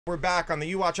We're back on the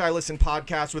You Watch, I Listen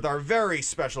podcast with our very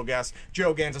special guest,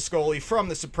 Joe Gannascoli from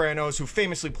The Sopranos, who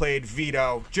famously played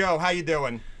Vito. Joe, how you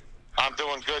doing? I'm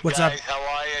doing good, What's guys. up? How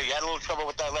are you? You had a little trouble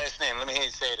with that last name. Let me hear you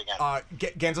say it again.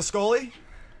 Gannascoli?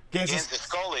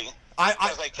 Gannascoli? I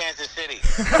Sounds like Kansas City.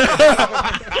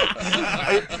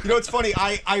 you know, it's funny.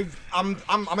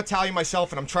 I'm Italian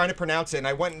myself, and I'm trying to pronounce it. And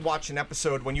I went and watched an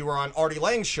episode when you were on Artie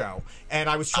Lang's show, and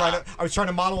I was trying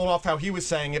to model it off how he was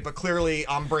saying it, but clearly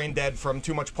I'm brain dead from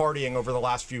too much partying over the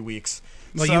last few weeks.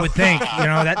 Well, you would think, you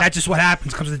know, that's just what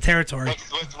happens. Comes with the territory.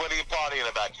 What are you partying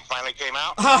about? You finally came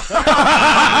out?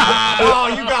 Oh,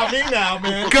 you got me now,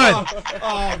 man. Good.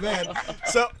 Oh man.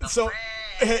 So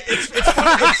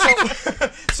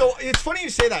it's funny you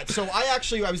say that. So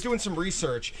I was doing some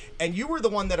research, and you were the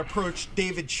one that approached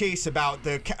David Chase about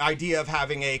the idea of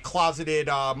having a closeted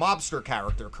mobster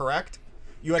character, correct?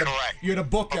 Correct. You had a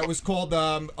book that was called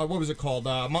what was it called?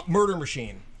 Murder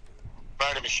Machine.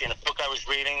 Murder Machine, a book I was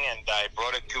reading, and I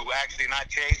brought it to actually not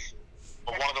Chase,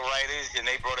 but one of the writers, and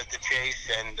they brought it to Chase,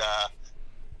 and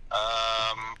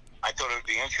I thought it would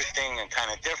be interesting and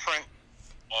kind of different.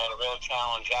 And a real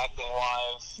challenge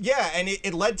acting-wise. Yeah, and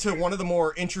it led to one of the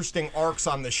more interesting arcs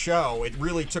on the show. It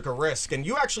really took a risk. And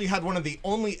you actually had one of the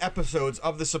only episodes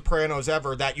of The Sopranos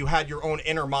ever that you had your own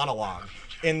inner monologue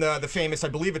in the famous, I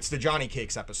believe it's the Johnny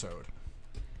Cakes episode.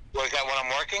 Well, is that when I'm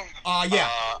working? Yeah.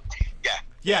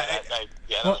 Yeah.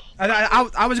 Well,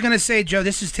 I was going to say, Joe,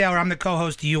 this is Taylor. I'm the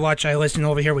co-host of You Watch, I Listen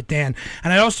over here with Dan.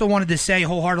 And I also wanted to say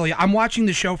wholeheartedly, I'm watching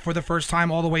the show for the first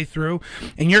time all the way through,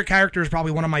 and your character is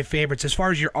probably one of my favorites. As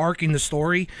far as your arc in the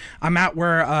story, I'm at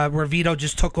where Vito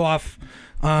just took off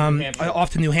to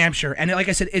New Hampshire. And like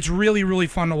I said, it's really, really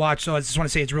fun to watch. So I just want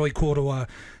to say it's really cool to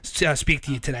speak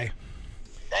to you today.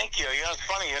 Thank you. You know, it's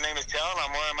funny. Your name is Taylor, and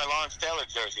I'm wearing my Lawrence Taylor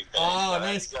jersey today. Oh, so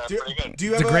nice. pretty good. Do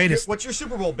you have the greatest. What's your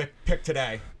Super Bowl pick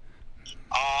today?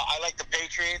 I like the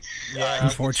Patriots. Yeah,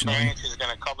 unfortunately. Experience is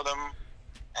going to cover them.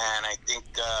 And I think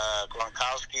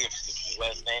Gronkowski, if it's his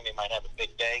last name, he might have a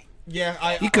big day.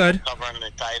 Yeah, he could. Covering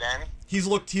the tight end. He's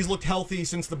looked healthy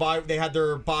since the bye. They had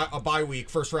their bye week,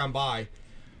 first round bye.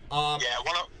 Yeah,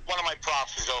 one of my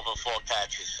props is over 4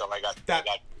 catches, so I got that.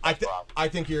 I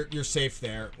think you're safe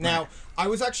there. Now, I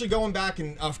was actually going back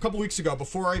and a couple weeks ago,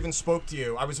 before I even spoke to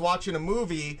you, I was watching a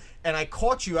movie and I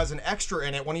caught you as an extra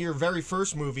in it, one of your very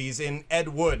first movies in Ed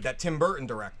Wood that Tim Burton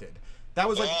directed. That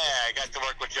was like, yeah, I got to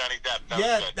work with Johnny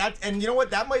Depp. And you know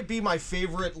what? That might be my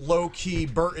favorite low-key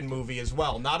Burton movie as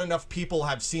well. Not enough people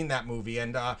have seen that movie,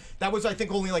 and that was, I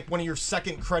think, only like one of your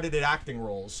second credited acting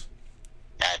roles.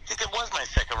 Yeah, I think it was my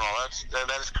second role.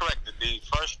 That is correct. The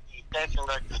first casting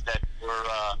directors that were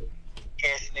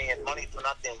casting me in Money for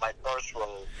Nothing, my first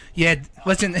role. Yeah,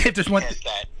 listen, if there's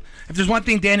one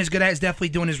thing Dan is good at, is definitely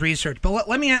doing his research. But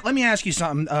let me ask you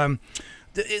something.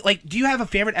 Do you have a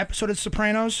favorite episode of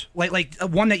Sopranos? Like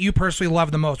one that you personally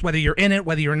love the most, whether you're in it,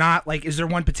 whether you're not? Like, is there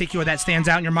one particular that stands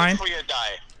out in your mind? Live Free or Die.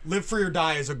 Live Free or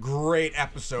Die is a great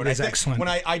episode. It is excellent. When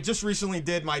I just recently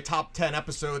did my top 10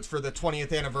 episodes for the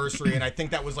 20th anniversary, and I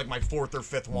think that was like my 4th or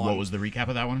 5th one. What was the recap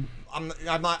of that one? I'm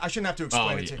not. I shouldn't have to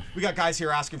explain it to you. We got guys here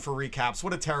asking for recaps.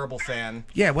 What a terrible fan.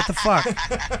 Yeah, what the fuck?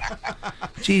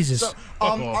 Jesus. So,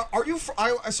 are you?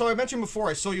 So I mentioned before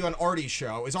I saw you on Artie's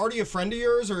show. Is Artie a friend of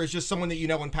yours, or is just someone that you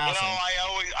know in passing?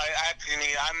 You know,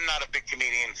 I'm not a big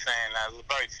comedian fan.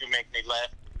 Very few make me laugh.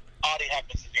 Artie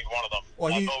happens to be one of them.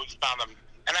 Well, I've always found them.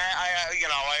 And I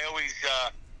always,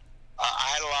 I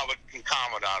had a lot in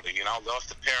common with Artie, you know.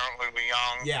 Lost a parent when we were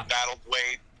young. Yeah. Battled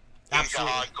weight.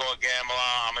 Absolutely. He's a hardcore gambler.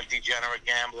 I'm a degenerate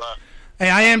gambler. Hey,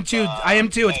 I am too.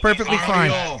 It's perfectly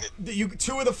fine.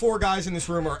 Two of the 4 guys in this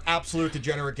room are absolute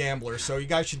degenerate gamblers, so you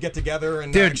guys should get together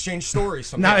and exchange stories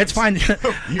sometimes. No, it's fine.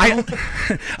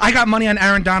 I got money on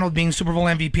Aaron Donald being Super Bowl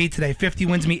MVP today. 50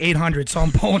 wins me 800, so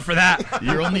I'm pulling for that.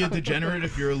 You're only a degenerate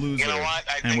if you're a loser. You know what?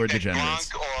 I think we're that degenerates.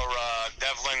 Gronk or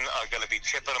Devlin are going to be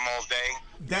chipping them all day.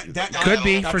 That could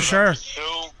be, for sure.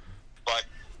 But,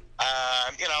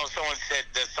 someone said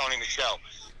Sony Michelle.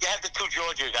 You have the 2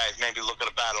 Georgia guys maybe look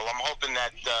at a battle. I'm hoping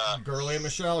that Gurley and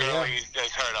Michelle, Gurley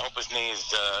is hurt. I hope his knee is.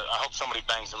 I hope somebody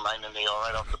bangs him right in the knee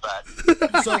right off the bat.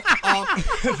 So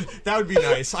that would be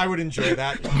nice. I would enjoy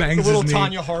that. Bangs a little his knee.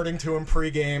 Tanya Harding to him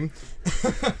pregame.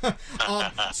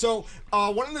 So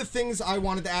one of the things I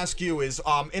wanted to ask you is,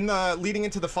 leading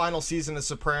into the final season of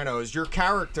Sopranos, your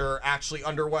character actually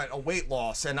underwent a weight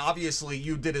loss, and obviously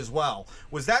you did as well.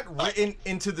 Was that written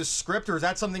into the script, or is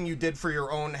that something you did for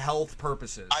your own health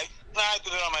purposes? I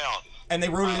did it on my own. And they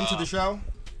wrote it into the show?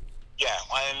 Yeah,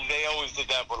 and they always did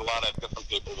that with a lot of different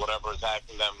people, whatever is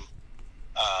acting them.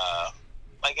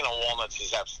 Walnuts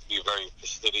just happens to be a very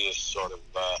fastidious sort of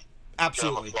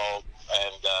absolutely. Germaphobe,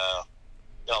 and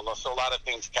So a lot of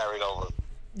things carried over.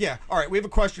 Yeah. All right. We have a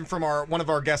question from one of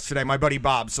our guests today, my buddy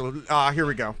Bob. So here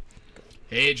we go.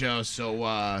 Hey, Joe.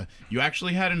 So you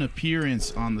actually had an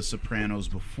appearance on The Sopranos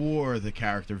before the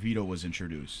character Vito was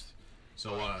introduced.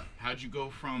 So how'd you go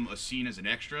from a scene as an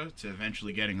extra to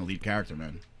eventually getting a lead character,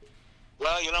 man?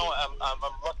 Well, I'm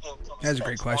looking. That's a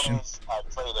great question. I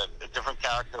played a different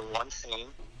character in one scene,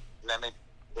 and then they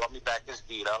brought me back as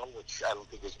Vito, which I don't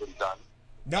think was really done.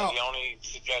 No. And the only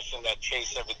suggestion that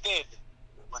Chase ever did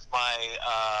was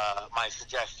my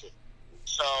suggestion.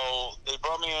 So they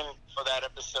brought me in for that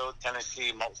episode,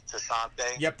 Tennessee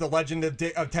Maltasante. Yep, the legend of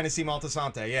Tennessee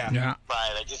Maltasante. Yeah. Yeah.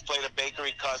 Right. I just played a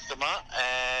bakery customer,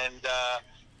 and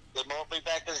they brought me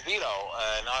back as Vito.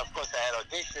 And of course, I had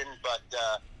auditioned, but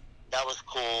that was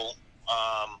cool.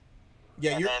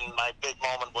 Yeah, and then my big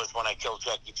moment was when I killed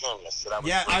Jackie Jr. So that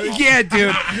was Yeah,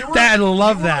 dude. I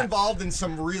love you were that. involved in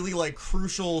some really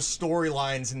crucial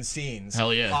storylines and scenes.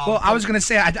 Hell yeah. Well, I was gonna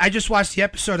say I just watched the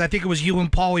episode. I think it was you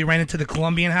and Paulie ran into the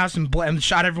Colombian house and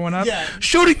shot everyone up. Yeah.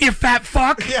 Shooting you fat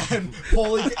fuck. Yeah, and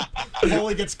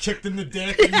Paulie gets kicked in the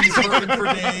dick and he's hurting for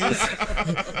days.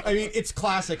 I mean, it's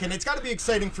classic, and it's got to be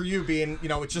exciting for you, being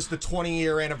it's just the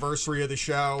 20-year anniversary of the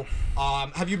show.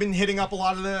 Have you been hitting up a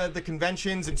lot of the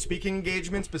conventions and speaking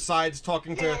engagements besides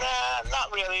talking to? Not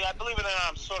really. I believe it or not,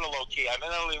 I'm sort of low key. I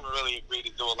don't even really agree to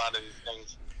do a lot of these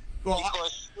things. Well,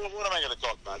 because what am I going to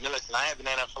talk about? I mean, listen, I have an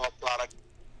NFL product.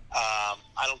 I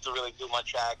don't really do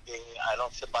much acting. I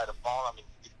don't sit by the phone. I'm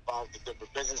involved in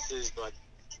different businesses, but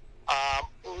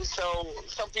so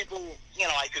some people,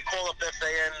 I could call up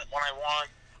FAN when I want.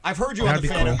 I've heard you on the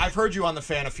fan. Cool. I've heard you on the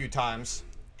fan a few times.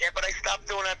 Yeah, but I stopped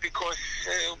doing that because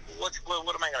what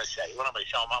am I going to say? What am I going to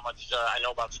show them how much I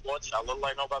know about sports? How little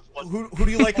I know about sports? Who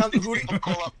do you like? Who do you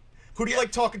Yeah.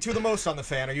 like talking to the most on the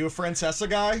fan? Are you a Francesa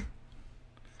guy?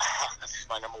 That's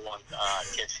my number one.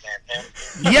 Can't stand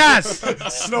him. Yes.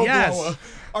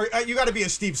 Snowblower. You got to be a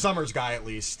Steve Summers guy at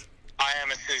least. I am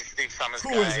a Steve Summers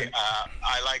Who guy. isn't?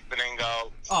 I like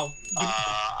Beningo. Oh.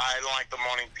 I don't like the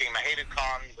morning team. I hated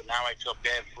Con, but now I feel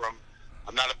bad for him.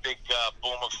 I'm not a big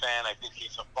Boomer fan. I think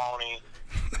he's a phony.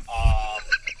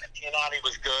 Giannotti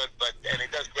was good, and he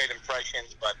does great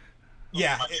impressions, but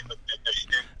Yeah.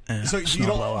 So you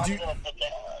don't.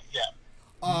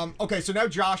 Yeah. Okay, so now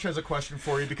Josh has a question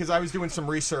for you because I was doing some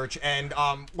research, and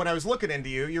when I was looking into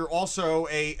you, you're also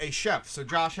a chef. So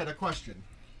Josh had a question.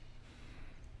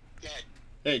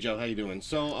 Hey Joe, how you doing?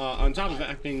 So on top of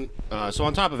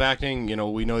acting,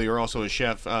 we know you're also a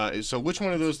chef. So which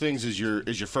one of those things is your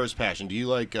first passion? Do you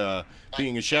like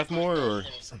being a chef more, or?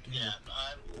 Yeah,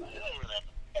 I don't really have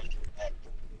a passion.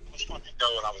 I just wanted to go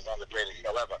when I was on the greatest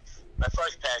show ever. My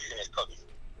first passion is cooking.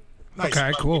 Nice.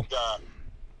 Okay, cool.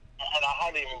 And I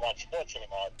hardly even watch sports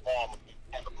anymore. It's more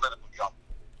on the political jump.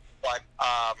 But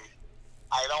I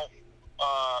don't.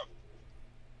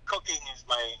 Cooking is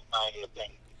my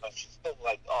thing. It's still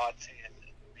like arts and.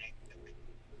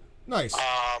 Nice.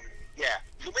 Yeah.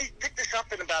 Can we pick this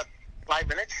up in about 5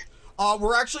 minutes?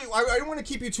 We're actually. I don't want to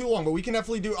keep you too long, but we can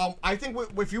definitely do. I think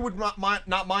if you would not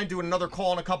mind doing another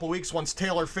call in a couple weeks once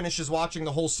Taylor finishes watching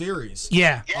the whole series.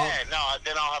 Yeah. Yeah. No.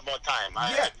 Then I'll have more time.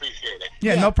 I appreciate it.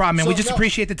 Yeah, no problem, man. So, We just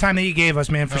appreciate the time that you gave us,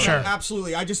 man, for sure.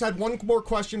 Absolutely. I just had one more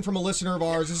question from a listener of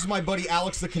ours. This is my buddy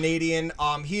Alex the Canadian.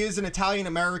 He is an Italian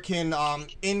American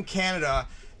in Canada.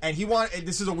 And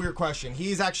this is a weird question.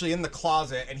 He's actually in the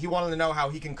closet, and he wanted to know how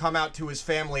he can come out to his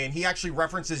family, and he actually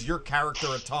references your character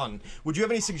a ton. Would you have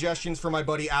any suggestions for my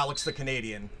buddy Alex the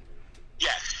Canadian?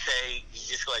 Yes, you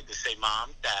just like to say,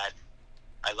 Mom, Dad,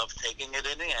 I love taking it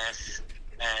in the ass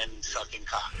and sucking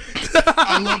cock.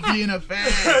 I love being a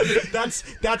fan.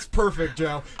 That's perfect,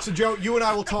 Joe. So, Joe, you and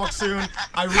I will talk soon.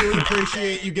 I really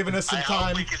appreciate you giving us some I time.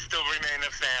 hope we can still remain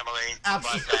a family.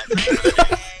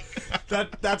 Absolutely.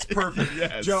 That's perfect.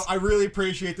 Yes. Joe, I really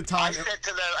appreciate the time. I said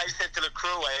to the crew,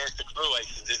 I asked the crew, I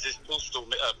said, does this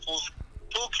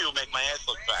pool cue make my ass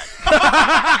look fat?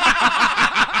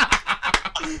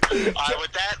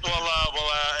 With that,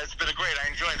 it's been great. I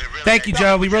enjoyed it. Really. Thank you,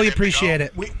 Joe. We really appreciate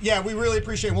it. We really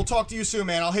appreciate it. We'll talk to you soon,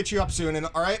 man. I'll hit you up soon. And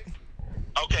all right?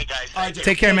 Okay, guys. All right,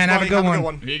 Take care, man. Have a good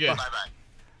one. Here you go. Bye-bye.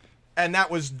 And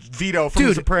that was Vito from The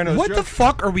Dude, Sopranos. what Joe. the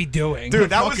fuck are we doing? Dude,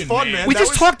 that was Fucking fun, man. man. We That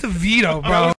just was- talked to Vito,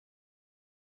 bro.